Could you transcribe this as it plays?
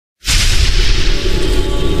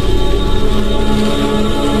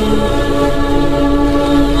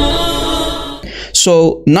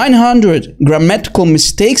So 900 grammatical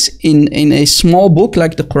mistakes in a small book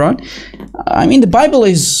like the Quran. I mean, the Bible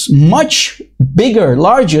is much bigger,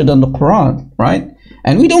 larger than the Quran, right?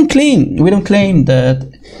 And we don't claim that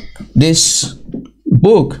this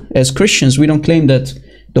book, as Christians, we don't claim that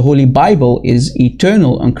the Holy Bible is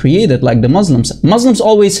eternal, uncreated, like the Muslims. Muslims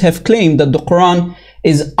always have claimed that the Quran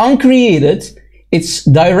is uncreated. It's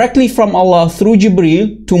directly from Allah through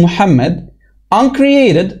Jibreel to Muhammad,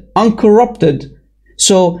 uncreated, uncorrupted.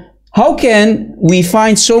 So how can we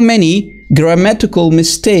find so many grammatical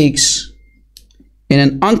mistakes in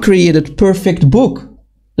an uncreated perfect book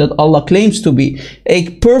that Allah claims to be? A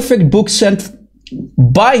perfect book sent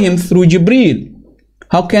by Him through Jibreel.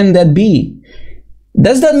 How can that be?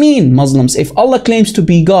 Does that mean, Muslims, if Allah claims to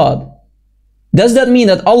be God, does that mean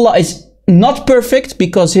that Allah is not perfect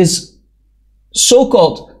because His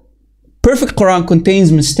so-called perfect Quran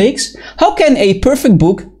contains mistakes? How can a perfect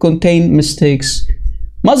book contain mistakes?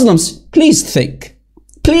 Muslims, please think.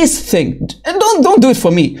 Please think. And don't do it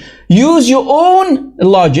for me. Use your own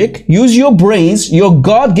logic. Use your brains, your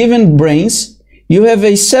God-given brains. You have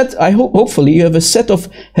a set, hopefully you have a set of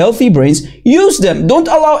healthy brains. Use them. Don't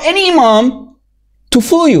allow any imam to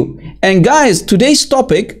fool you. And guys, today's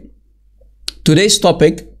topic,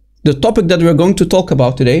 the topic that we're going to talk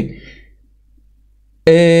about today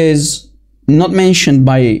is not mentioned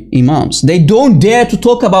by imams. They don't dare to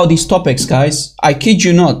talk about these topics, guys. I kid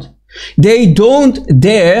you not. They don't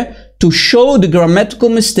dare to show the grammatical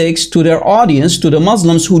mistakes to their audience, to the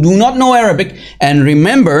Muslims who do not know Arabic. And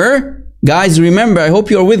remember, guys, remember, I hope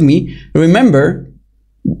you're with me, remember,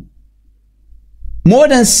 more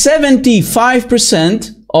than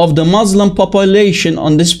 75% of the Muslim population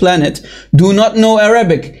on this planet do not know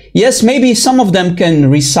Arabic. Yes, maybe some of them can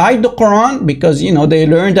recite the Quran because, you know, they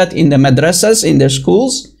learn that in the madrasas, in their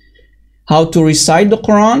schools, how to recite the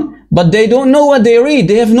Quran, but they don't know what they read.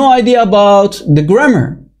 They have no idea about the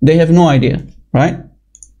grammar. They have no idea, right?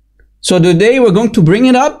 So today we're going to bring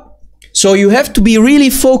it up. So you have to be really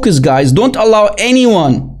focused, guys. Don't allow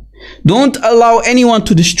anyone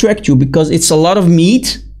to distract you because it's a lot of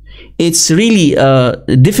meat. It's really a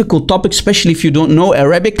difficult topic, especially if you don't know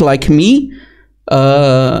Arabic like me.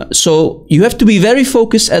 So you have to be very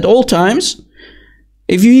focused at all times.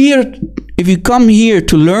 If you come here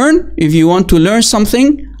to learn, if you want to learn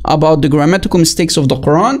something about the grammatical mistakes of the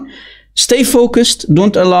Quran, stay focused.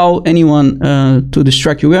 Don't allow anyone to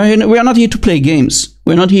distract you. We are not here to play games.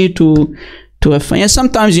 We're not here to have fun. Yeah,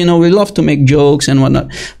 sometimes, you know, we love to make jokes and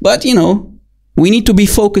whatnot, but you know, we need to be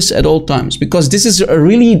focused at all times because this is a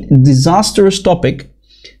really disastrous topic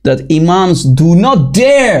that imams do not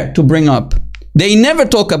dare to bring up. They never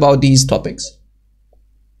talk about these topics.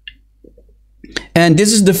 And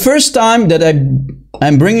this is the first time that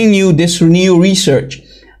I'm bringing you this new research.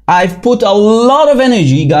 I've put a lot of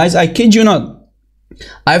energy, guys, I kid you not.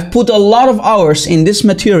 I've put a lot of hours in this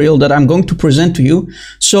material that I'm going to present to you.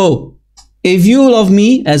 So if you love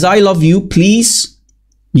me as I love you, please,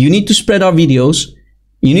 you need to spread our videos.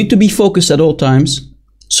 You need to be focused at all times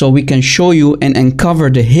so we can show you and uncover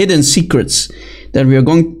the hidden secrets that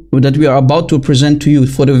we are about to present to you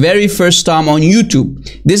for the very first time on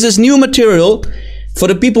YouTube. This is new material for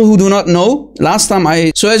the people who do not know.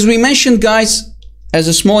 So as we mentioned, guys, as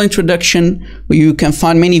a small introduction, you can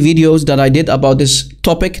find many videos that I did about this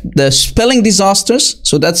topic, the spelling disasters.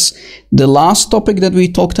 So that's the last topic that we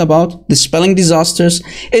talked about, the spelling disasters.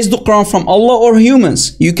 Is the Quran from Allah or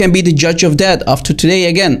humans? You can be the judge of that after today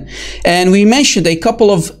again. And we mentioned a couple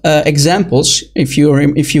of examples, if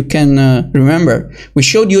you can remember. We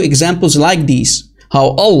showed you examples like these,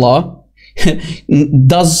 how Allah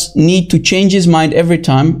does need to change His mind every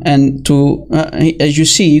time, and to, as you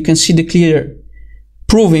see, you can see the clear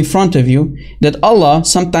prove in front of you that Allah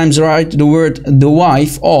sometimes write the word the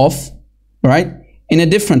wife of, right, in a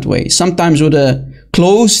different way. Sometimes with a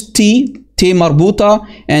closed T, T marbuta,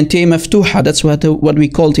 and T maftuha. That's what we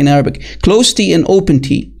call it in Arabic. Closed T and open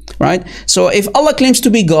T, right? So if Allah claims to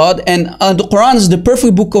be God and the Quran is the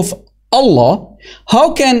perfect book of Allah,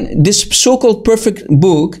 how can this so-called perfect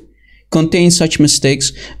book contain such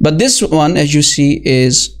mistakes? But this one, as you see,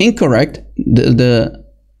 is incorrect. The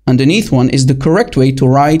underneath one is the correct way to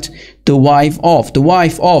write the wife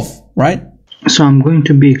of, right? So I'm going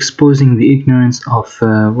to be exposing the ignorance of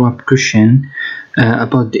Rob Christian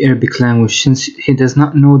about the Arabic language, since he does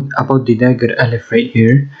not know about the dagger alif right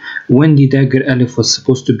here. When the dagger alif was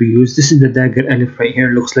supposed to be used, this is the dagger alif right here,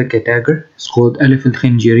 looks like a dagger. It's called alif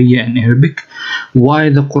al-khinjiriya in Arabic. Why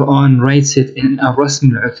the Quran writes it in a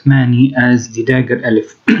Rasm al-Uthmani as the dagger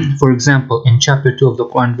alif? For example, in chapter 2 of the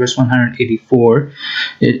Quran, verse 184,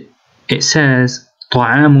 it says,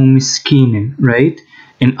 طعام مسكين, right?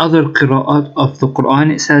 In other qira'at of the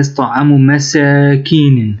Quran, it says طعام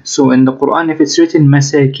مساكين. So in the Quran, if it's written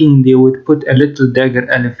مساكين, they would put a little dagger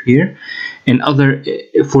alif here. In other,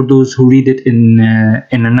 for those who read it in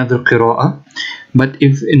another qira'ah. But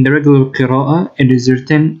if in the regular qira'ah, it is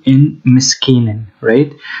written in miskinin,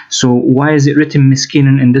 right? So why is it written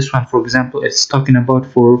miskinin in this one? For example, it's talking about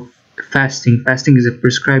for fasting. Fasting is a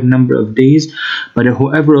prescribed number of days, but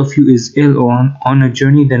whoever of you is ill or on a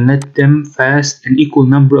journey, then let them fast an equal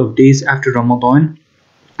number of days after Ramadan.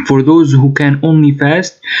 For those who can only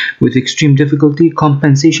fast with extreme difficulty,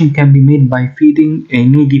 compensation can be made by feeding a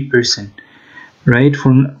needy person, right?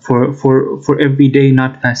 For every day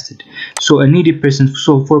not fasted. So a needy person,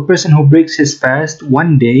 so for a person who breaks his fast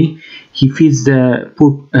one day, he feeds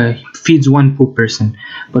feeds one poor person.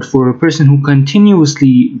 But for a person who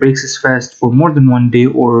continuously breaks his fast for more than one day,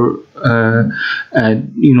 or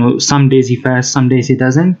some days he fasts, some days he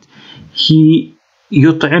doesn't, he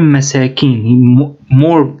يطعم مساكين,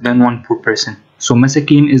 more than one poor person. So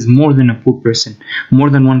masakin is more than a poor person, more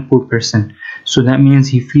than one poor person. So that means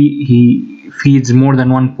he feeds more than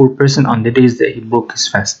one poor person on the days that he broke his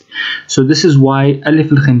fast. So this is why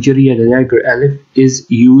alif al-khanjiriya, the dagger alif, is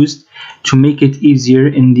used to make it easier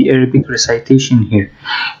in the Arabic recitation here.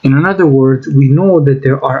 In other words, we know that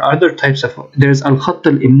there are other types of, there's al-khatt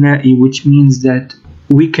al-imla'i, which means that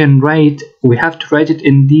we have to write it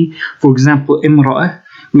in the, for example, imra'ah,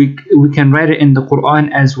 we can write it in the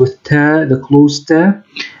Quran as with ta, the closed ta,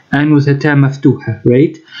 and with a ta maftuha,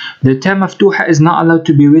 right? The ta maftuha is not allowed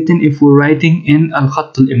to be written if we're writing in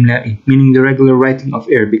al-khatt al-imla'i, meaning the regular writing of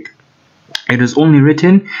Arabic. It is only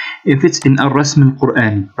written if it's in al-rasm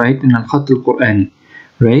al-Qur'ani, right? In al-khatt al-Qur'ani,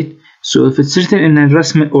 right? So if it's written in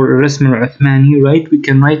al-rasm or al-rasm al-Uthmani, right, we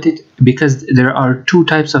can write it, because there are two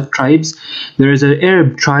types of tribes. There is an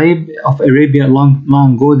Arab tribe of Arabia long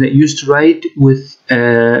ago that used to write with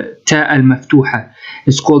ta al-maftuha.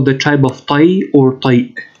 It's called the tribe of Tai or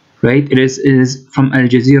Tai, right? It is from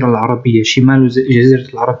Al-Jazira al-Arabiya, Shimal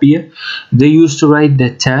al-Jazira al-Arabiya. They used to write the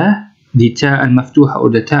ta al-maftuha or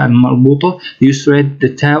the ta al-marbuta. They used to write the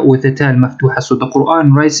ta with the ta al-maftuha. So the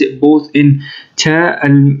Quran writes it both in ta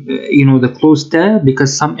the closed ta,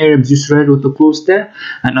 because some Arabs used to write it with the closed ta,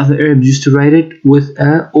 and other Arabs used to write it with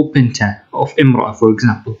a open ta of imra, for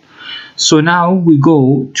example. So now we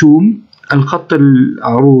go to al-khatt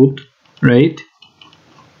al-arud, right?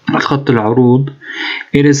 الخط العروض.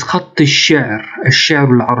 It is خط الشعر, الشعر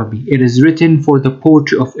العربي. It is written for the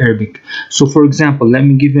poetry of Arabic. So for example, let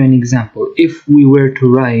me give you an example. If we were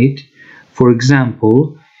to write, for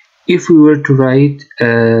example, if we were to write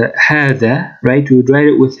هذا, right, we would write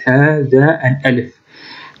it with هذا and ألف.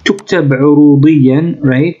 تكتب عروضيا,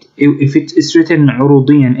 right, if it is written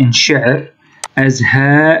عروضيا in شعر as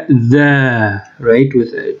هذا, right,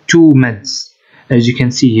 with two mads. As you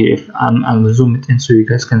can see here, if I'll zoom it in so you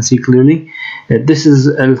guys can see clearly, that this is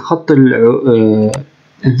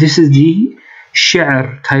this is the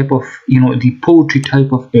shi'r type of, the poetry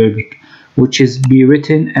type of Arabic, which is be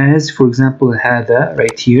written as, for example, hada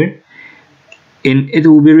right here, and it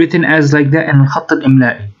will be written as like that in al-khatt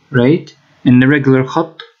al-imla'i, right? In the regular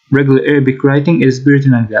Arabic writing, it is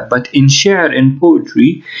written like that. But in shi'r, in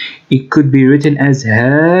poetry, it could be written as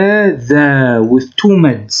hada with two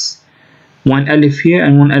mads. One alif here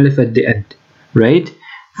and one alif at the end, right?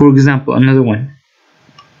 For example, another one.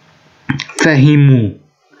 Fahimu.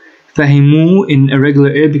 Fahimu in a regular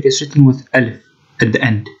Arabic is written with alif at the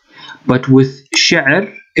end. But with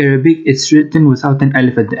shi'r Arabic, it's written without an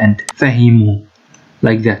alif at the end. Fahimu.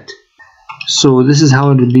 Like that. So this is how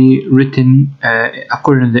it will be written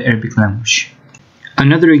according to the Arabic language.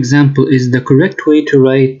 Another example is the correct way to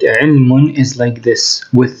write ilmun is like this,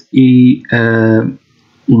 with a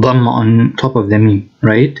Dhamma on top of the meme,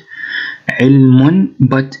 right? Ilmun,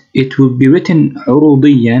 but it will be written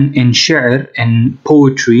urudiyan in shi'r and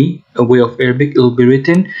poetry, a way of Arabic. It will be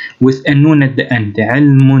written with a nun at the end.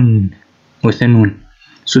 Ilmun, with a nun.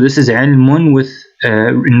 So this is ilmun with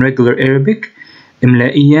in regular Arabic,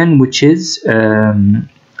 imla'iyan, which is Dhamma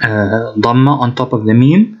on top of the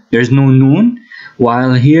meme. There's no nun,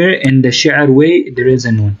 while here in the shi'r way there is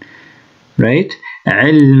a nun, right?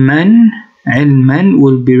 Ilman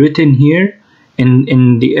will be written here in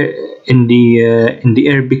the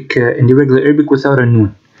Arabic, in the regular Arabic without a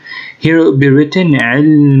nun. Here it will be written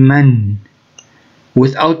ilman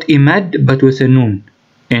without imad but with a nun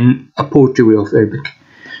in a poetry way of Arabic.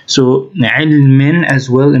 So ilmin as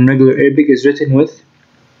well in regular Arabic is written with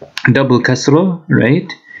double kasra,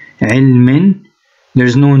 right? Ilmin,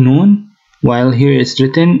 there's no nun, while here it's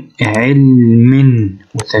written ilmin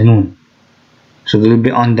with a nun. So there'll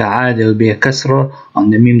be on the a there'll be a kasra, on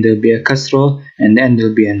the mim there'll be a kasra, and then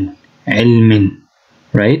there'll be a nun. Ilmin.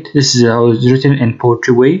 Right? This is how it's written in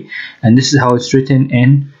poetry way, and this is how it's written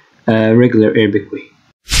in regular Arabic way.